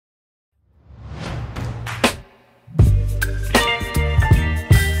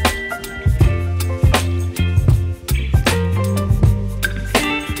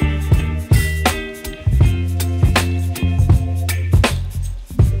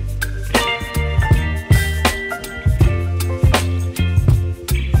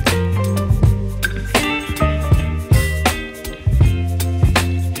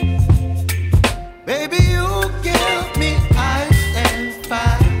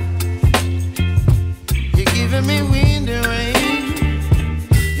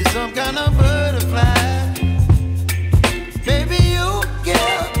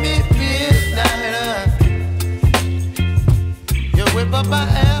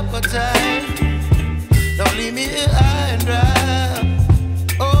appetite. Don't leave me here high and dry.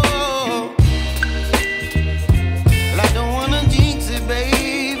 Oh, well, I don't wanna jinx it,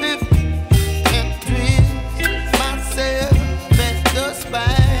 baby, and twist myself at the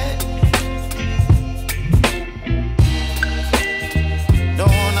spine.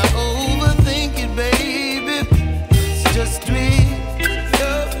 Don't wanna overthink it, baby. It's just twist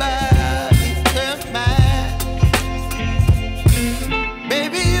your body and mine.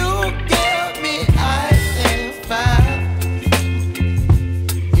 Baby, you give me ice and fire.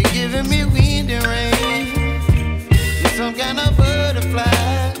 You're giving me wind and rain. You're some kind of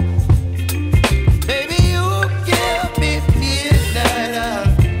butterfly. Baby, you give me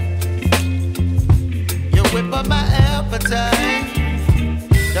midnight. You whip up my appetite.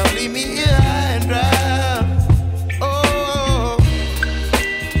 Don't leave me here high and dry. Oh,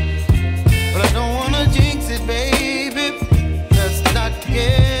 but I don't wanna jinx it, baby. Let's not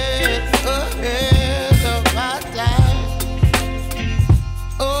get ahead of my time.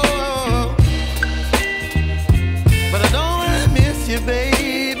 Oh, but I don't wanna miss you,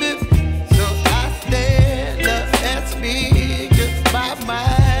 baby. So I stand up and speak just my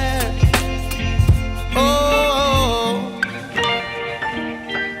mind. Oh.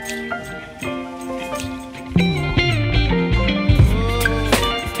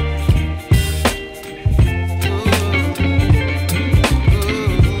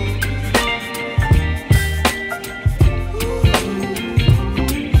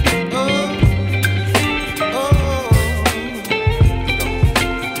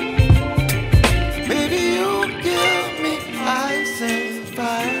 Baby, you give me ice and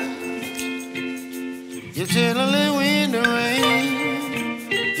fire. You're chilling wind and rain.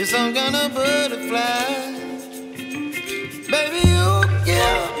 You're some kind of butterfly. Baby, you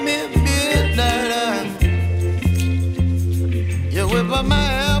give me midnight. You whip up my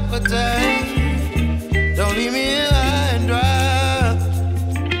appetite.